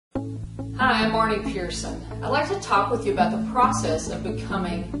Hi, I'm Marnie Pearson. I'd like to talk with you about the process of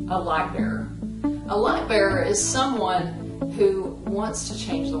becoming a light bearer. A light bearer is someone who wants to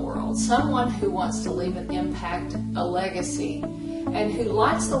change the world, someone who wants to leave an impact, a legacy, and who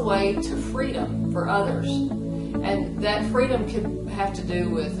lights the way to freedom for others. And that freedom could have to do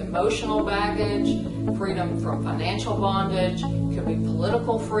with emotional baggage, freedom from financial bondage, it could be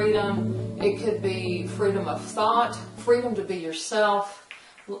political freedom, it could be freedom of thought, freedom to be yourself.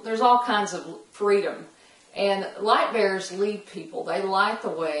 There's all kinds of freedom. And light bearers lead people. They light the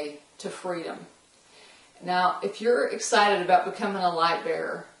way to freedom. Now, if you're excited about becoming a light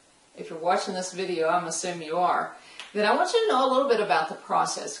bearer, if you're watching this video, I'm assuming you are, then I want you to know a little bit about the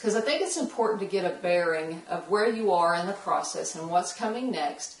process, because I think it's important to get a bearing of where you are in the process and what's coming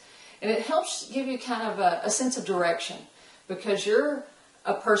next. And it helps give you kind of a sense of direction, because you're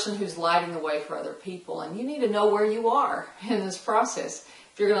a person who's lighting the way for other people, and you need to know where you are in this process.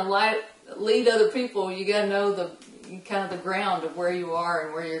 If you're going to lead other people, you got to know the kind of the ground of where you are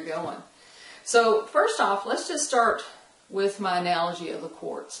and where you're going. So first off, let's just start with my analogy of the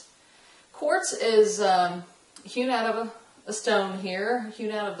quartz. Quartz is hewn out of a stone here,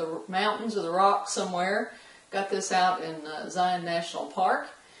 hewn out of the mountains or the rocks somewhere. Got this out in Zion National Park,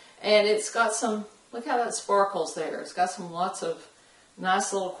 and it's got some, look how that sparkles there. It's got some lots of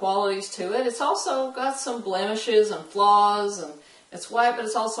nice little qualities to it. It's also got some blemishes and flaws, and it's white, but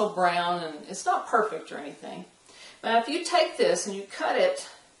it's also brown, and it's not perfect or anything. Now, if you take this and you cut it,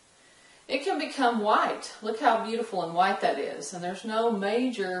 it can become white. Look how beautiful and white that is. And there's no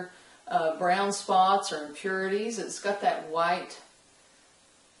major brown spots or impurities. It's got that white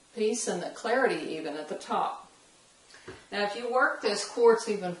piece and the clarity even at the top. Now, if you work this quartz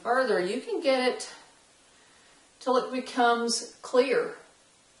even further, you can get it till it becomes clear.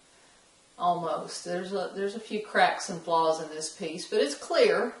 Almost. There's a few cracks and flaws in this piece, but it's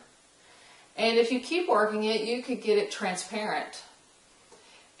clear. And if you keep working it, you could get it transparent.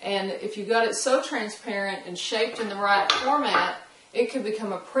 And if you got it so transparent and shaped in the right format, it could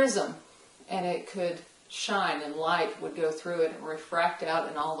become a prism, and it could shine, and light would go through it and refract out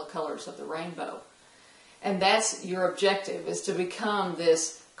in all the colors of the rainbow. And that's your objective, is to become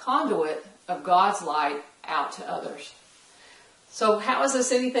this conduit of God's light out to others. So how is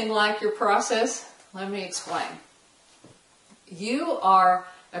this anything like your process? Let me explain. You are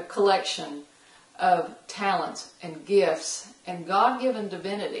a collection of talents and gifts and God-given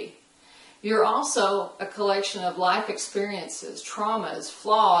divinity. You're also a collection of life experiences, traumas,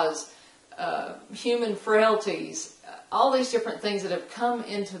 flaws, human frailties, all these different things that have come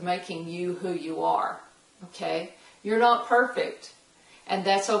into making you who you are. Okay? You're not perfect, and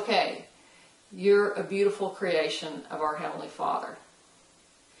that's okay. You're a beautiful creation of our Heavenly Father.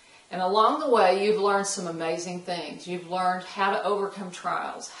 And along the way, you've learned some amazing things. You've learned how to overcome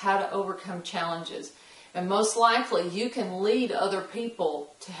trials, how to overcome challenges. And most likely, you can lead other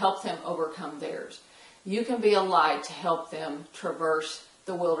people to help them overcome theirs. You can be a light to help them traverse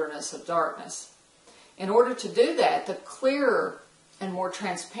the wilderness of darkness. In order to do that, the clearer and more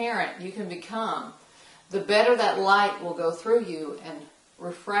transparent you can become, the better that light will go through you and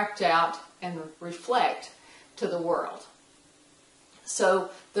refract out and reflect to the world.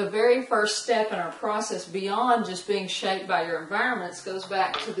 So the very first step in our process, beyond just being shaped by your environments, goes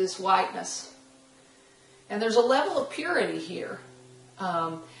back to this whiteness. And there's a level of purity here.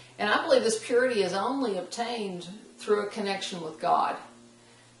 And I believe this purity is only obtained through a connection with God.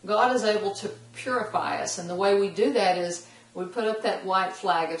 God is able to purify us, and the way we do that is we put up that white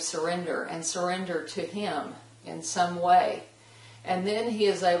flag of surrender and surrender to Him in some way. And then He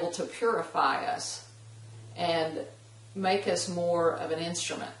is able to purify us and make us more of an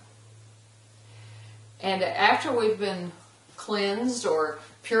instrument. And after we've been cleansed or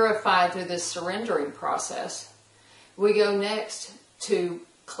purified through this surrendering process, we go next to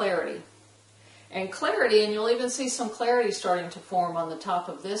clarity. And clarity, and you'll even see some clarity starting to form on the top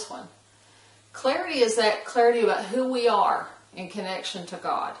of this one. Clarity is that clarity about who we are in connection to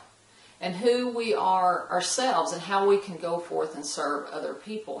God, and who we are ourselves, and how we can go forth and serve other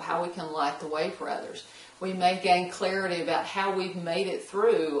people, how we can light the way for others. We may gain clarity about how we've made it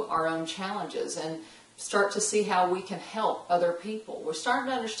through our own challenges and start to see how we can help other people. We're starting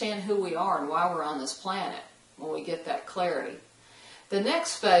to understand who we are and why we're on this planet when we get that clarity. The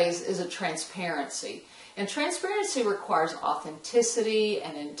next phase is a transparency. And transparency requires authenticity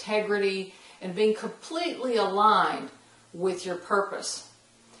and integrity and being completely aligned with your purpose.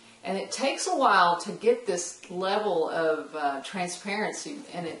 And it takes a while to get this level of transparency,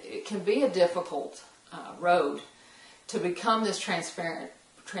 and it can be a difficult road to become this transparent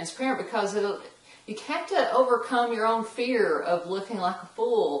because You have to overcome your own fear of looking like a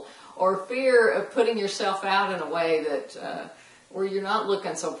fool, or fear of putting yourself out in a way that where you're not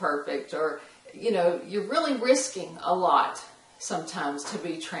looking so perfect, or you're really risking a lot sometimes to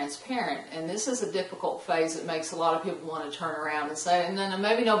be transparent. And this is a difficult phase that makes a lot of people want to turn around and say, and then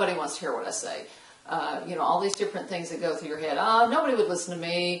maybe nobody wants to hear what I say. All these different things that go through your head. Oh, nobody would listen to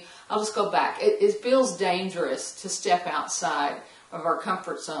me. I'll just go back. It feels dangerous to step outside of our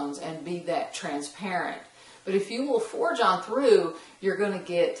comfort zones and be that transparent. But if you will forge on through, you're going to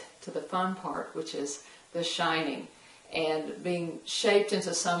get to the fun part, which is the shining and being shaped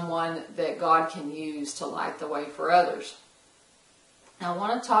into someone that God can use to light the way for others. Now, I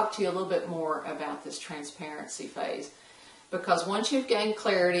want to talk to you a little bit more about this transparency phase, because once you've gained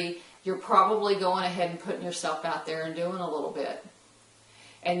clarity, you're probably going ahead and putting yourself out there and doing a little bit.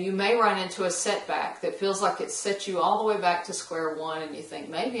 And you may run into a setback that feels like it sets you all the way back to square one, and you think,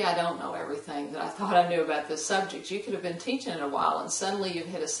 maybe I don't know everything that I thought I knew about this subject. You could have been teaching it a while, and suddenly you've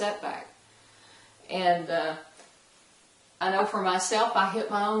hit a setback. And I know for myself, I hit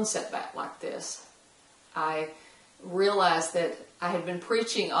my own setback like this. I realized that I had been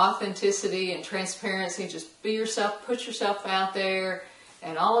preaching authenticity and transparency, just be yourself, put yourself out there,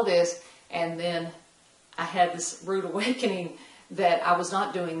 and all of this, and then I had this rude awakening that I was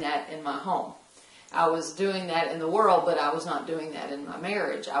not doing that in my home. I was doing that in the world, but I was not doing that in my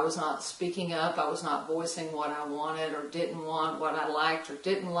marriage. I was not speaking up. I was not voicing what I wanted or didn't want, what I liked or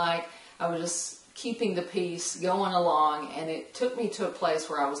didn't like. I was just keeping the peace, going along, and it took me to a place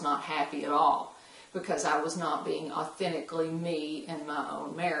where I was not happy at all, because I was not being authentically me in my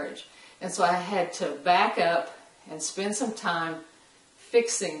own marriage. And so I had to back up and spend some time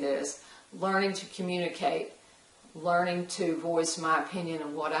fixing this, learning to communicate, learning to voice my opinion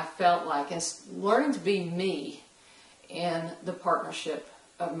and what I felt like, and learning to be me in the partnership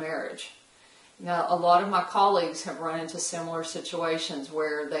of marriage. Now, a lot of my colleagues have run into similar situations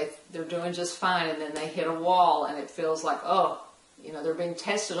where they're doing just fine, and then they hit a wall, and it feels like, they're being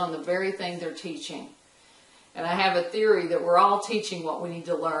tested on the very thing they're teaching. And I have a theory that we're all teaching what we need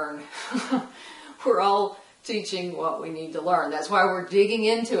to learn. We're all teaching what we need to learn. That's why we're digging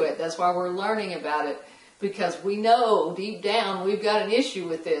into it. That's why we're learning about it, because we know deep down we've got an issue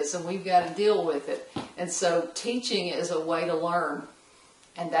with this and we've got to deal with it. And so teaching is a way to learn,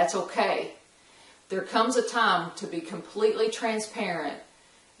 and that's okay. There comes a time to be completely transparent.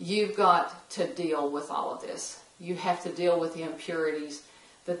 You've got to deal with all of this. You have to deal with the impurities,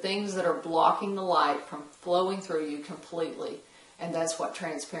 the things that are blocking the light from flowing through you completely. And that's what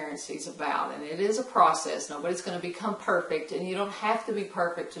transparency is about. And it is a process. Nobody's going to become perfect, and you don't have to be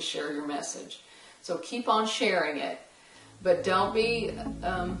perfect to share your message. So keep on sharing it. But don't be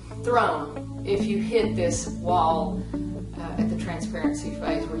thrown if you hit this wall at the transparency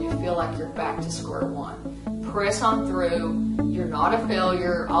phase where you feel like you're back to square one. Press on through. You're not a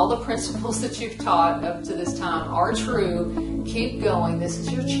failure. All the principles that you've taught up to this time are true. Keep going. This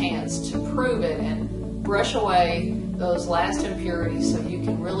is your chance to prove it and brush away those last impurities so you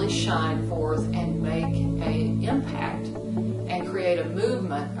can really shine forth and make an impact and create a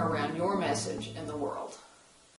movement around your message in the world.